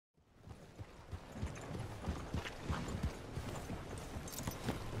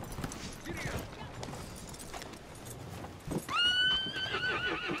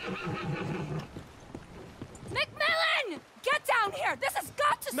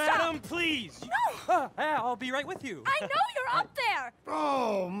Madam, please! No! I'll be right with you. I know you're up there!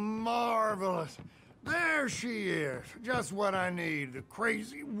 Oh, marvelous. There she is. Just what I need. The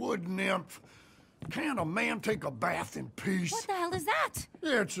crazy wood nymph. Can't a man take a bath in peace? What the hell is that?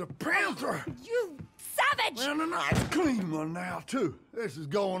 It's a panther. You savage! And a nice clean one now, too. This is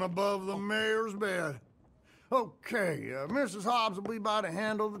going above the mayor's bed. Okay, Mrs. Hobbs will be by to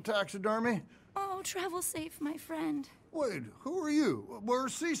handle the taxidermy. Oh, travel safe, my friend. Wait, who are you?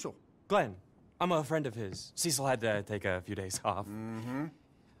 Where's Cecil? Glenn, I'm a friend of his. Cecil had to take a few days off. Mm-hmm.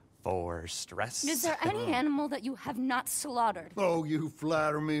 For stress. Is there any animal that you have not slaughtered? Oh, you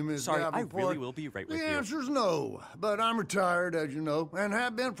flatter me, Miss Sorry, Davenport. I really will be right with you. The answer's no, but I'm retired, as you know, and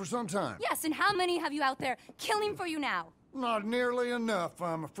have been for some time. Yes, and how many have you out there killing for you now? Not nearly enough,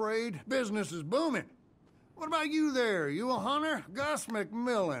 I'm afraid. Business is booming. What about you there? You a hunter? Gus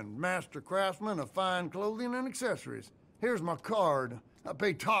McMillan, master craftsman of fine clothing and accessories. Here's my card. I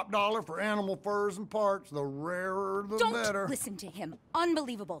pay top dollar for animal furs and parts. The rarer, the better. Don't listen to him.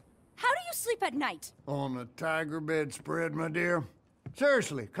 Unbelievable. How do you sleep at night? On the tiger bedspread, my dear.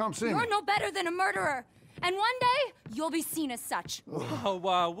 Seriously, come see me. You're no better than a murderer. And one day, you'll be seen as such.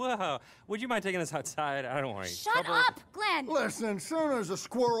 Whoa. Would you mind taking us outside? I don't want to Shut up, Glenn! Listen, soon as a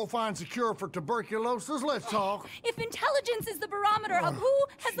squirrel finds a cure for tuberculosis, let's talk. If intelligence is the barometer of who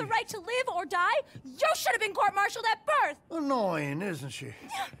has the right to live or die, you should have been court-martialed at birth! Annoying, isn't she?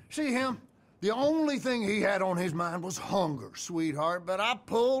 See him? The only thing he had on his mind was hunger, sweetheart, but I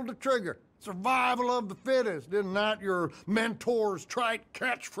pulled the trigger. Survival of the fittest, isn't that your mentor's trite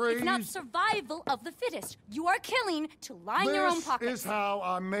catchphrase? It's not survival of the fittest. You are killing to line your own pockets. This is how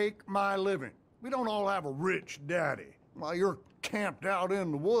I make my living. We don't all have a rich daddy. While you're camped out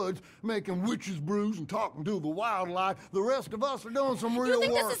in the woods, making witches' brews and talking to the wildlife, the rest of us are doing some real work.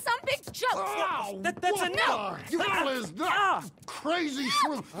 You think this is some big joke? Oh, that's what enough! the hell is that? Crazy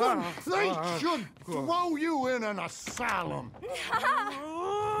shrew. They should throw you in an asylum.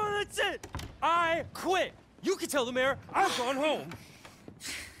 Oh, that's it! I quit! You can tell the mayor I've gone home.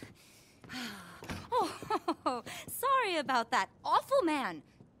 Oh, sorry about that awful man.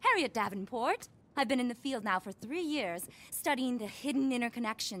 Harriet Davenport. I've been in the field now for 3 years, studying the hidden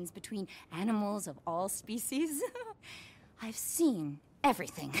interconnections between animals of all species. I've seen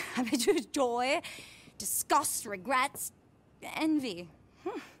everything. Joy, disgust, regrets, envy.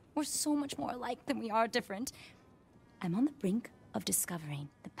 We're so much more alike than we are different. I'm on the brink of discovering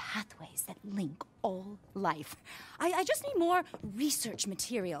the pathways that link all life. I just need more research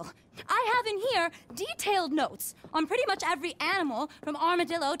material. I have in here detailed notes on pretty much every animal from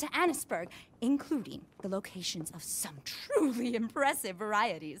armadillo to Annisburg, including the locations of some truly impressive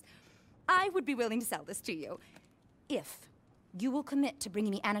varieties. I would be willing to sell this to you if you will commit to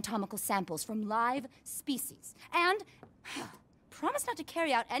bringing me anatomical samples from live species and promise not to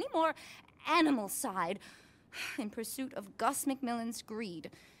carry out any more animal side in pursuit of Gus McMillan's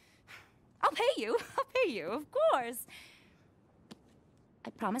greed. I'll pay you, of course. I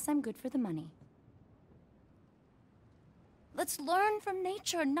promise I'm good for the money. Let's learn from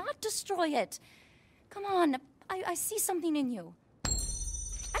nature, not destroy it. Come on, I see something in you.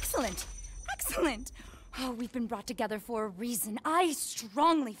 Excellent. Oh, we've been brought together for a reason. I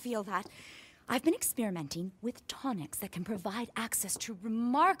strongly feel that. I've been experimenting with tonics that can provide access to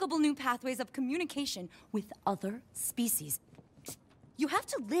remarkable new pathways of communication with other species. You have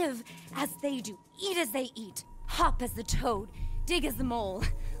to live as they do, eat as they eat, hop as the toad, dig as the mole,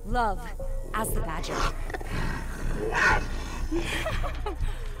 love as the badger.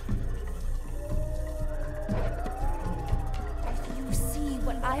 If you see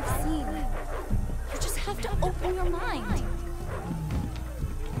what I've seen, you just have to open your mind.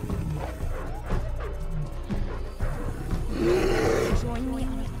 Join me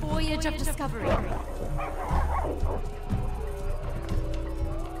on a voyage of discovery.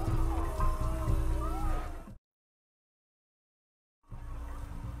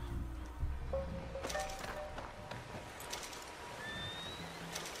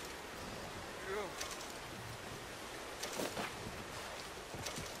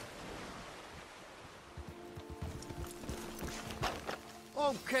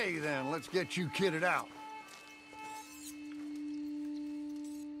 Okay, then, let's get you kitted out.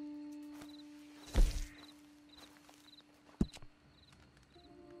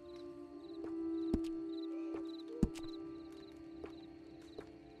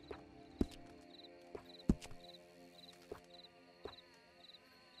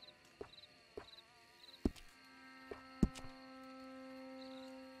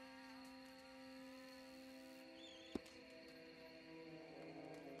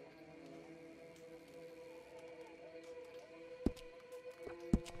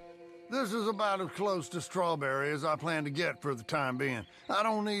 This is about as close to Strawberry as I plan to get for the time being. I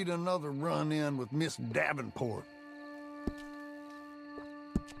don't need another run-in with Miss Davenport.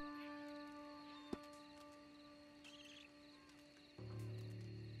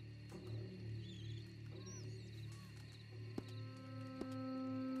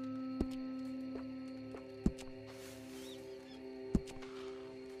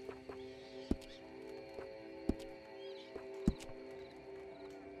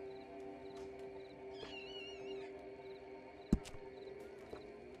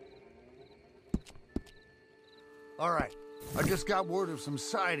 All right, I just got word of some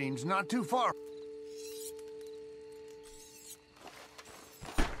sightings not too far.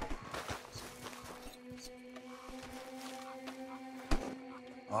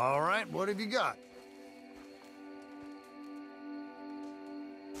 All right, what have you got?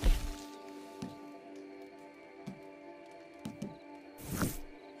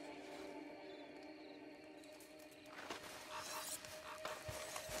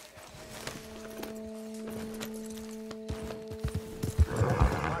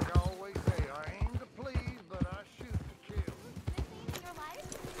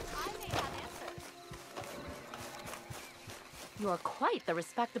 You're quite the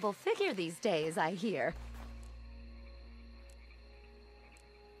respectable figure these days, I hear.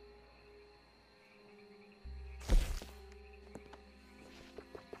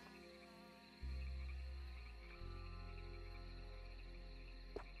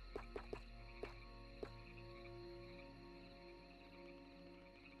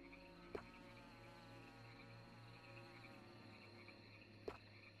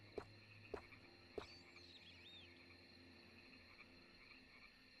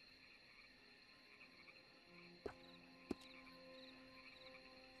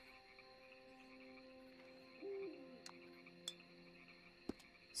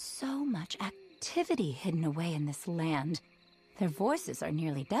 So much activity hidden away in this land. Their voices are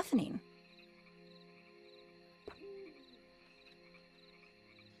nearly deafening.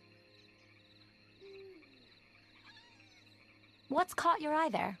 What's caught your eye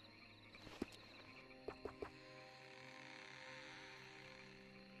there?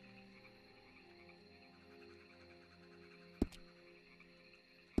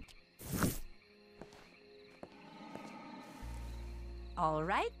 All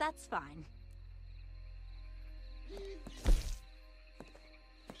right, that's fine.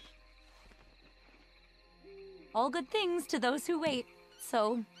 All good things to those who wait,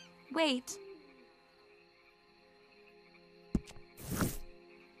 so wait.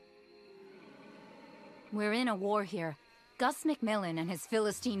 We're in a war here. Gus McMillan and his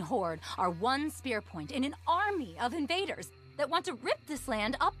Philistine horde are one spear point in an army of invaders that want to rip this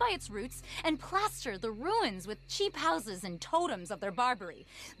land up by its roots and plaster the ruins with cheap houses and totems of their barbary.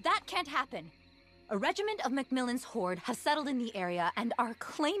 That can't happen. A regiment of McMillan's horde have settled in the area and are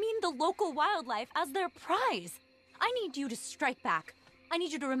claiming the local wildlife as their prize. I need you to strike back. I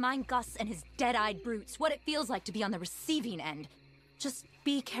need you to remind Gus and his dead-eyed brutes what it feels like to be on the receiving end. Just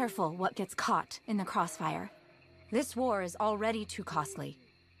be careful what gets caught in the crossfire. This war is already too costly.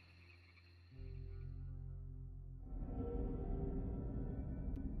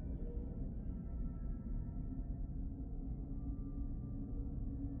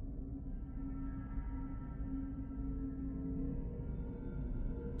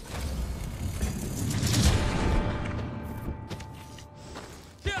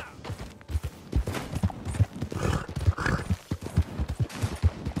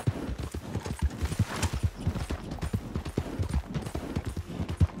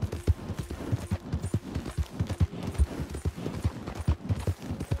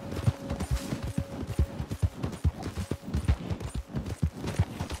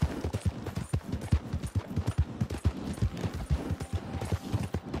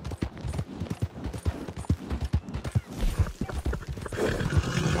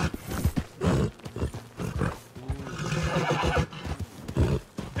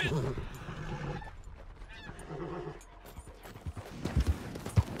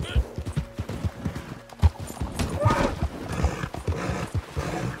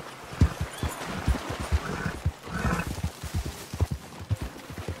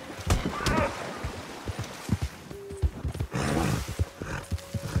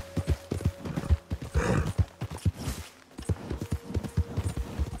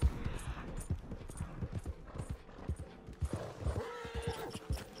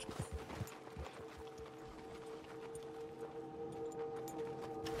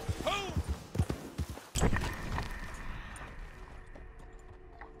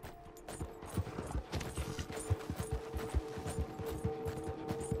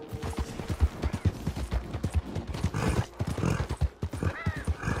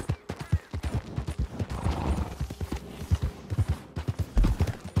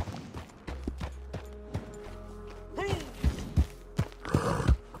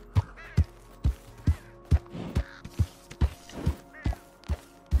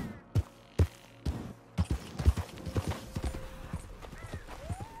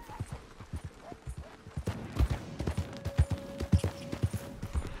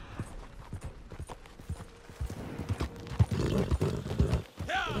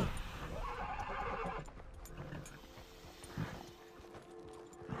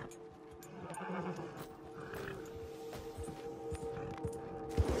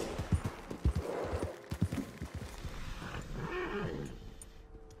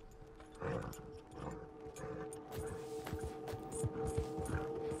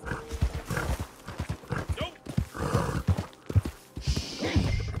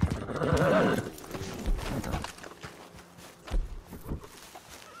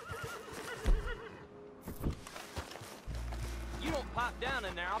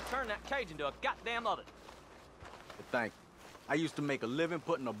 raging to a goddamn love it. But thank you. I used to make a living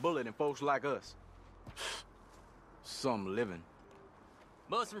putting a bullet in folks like us. Some living.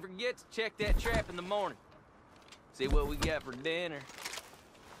 Mustn't forget to check that trap in the morning. See what we got for dinner.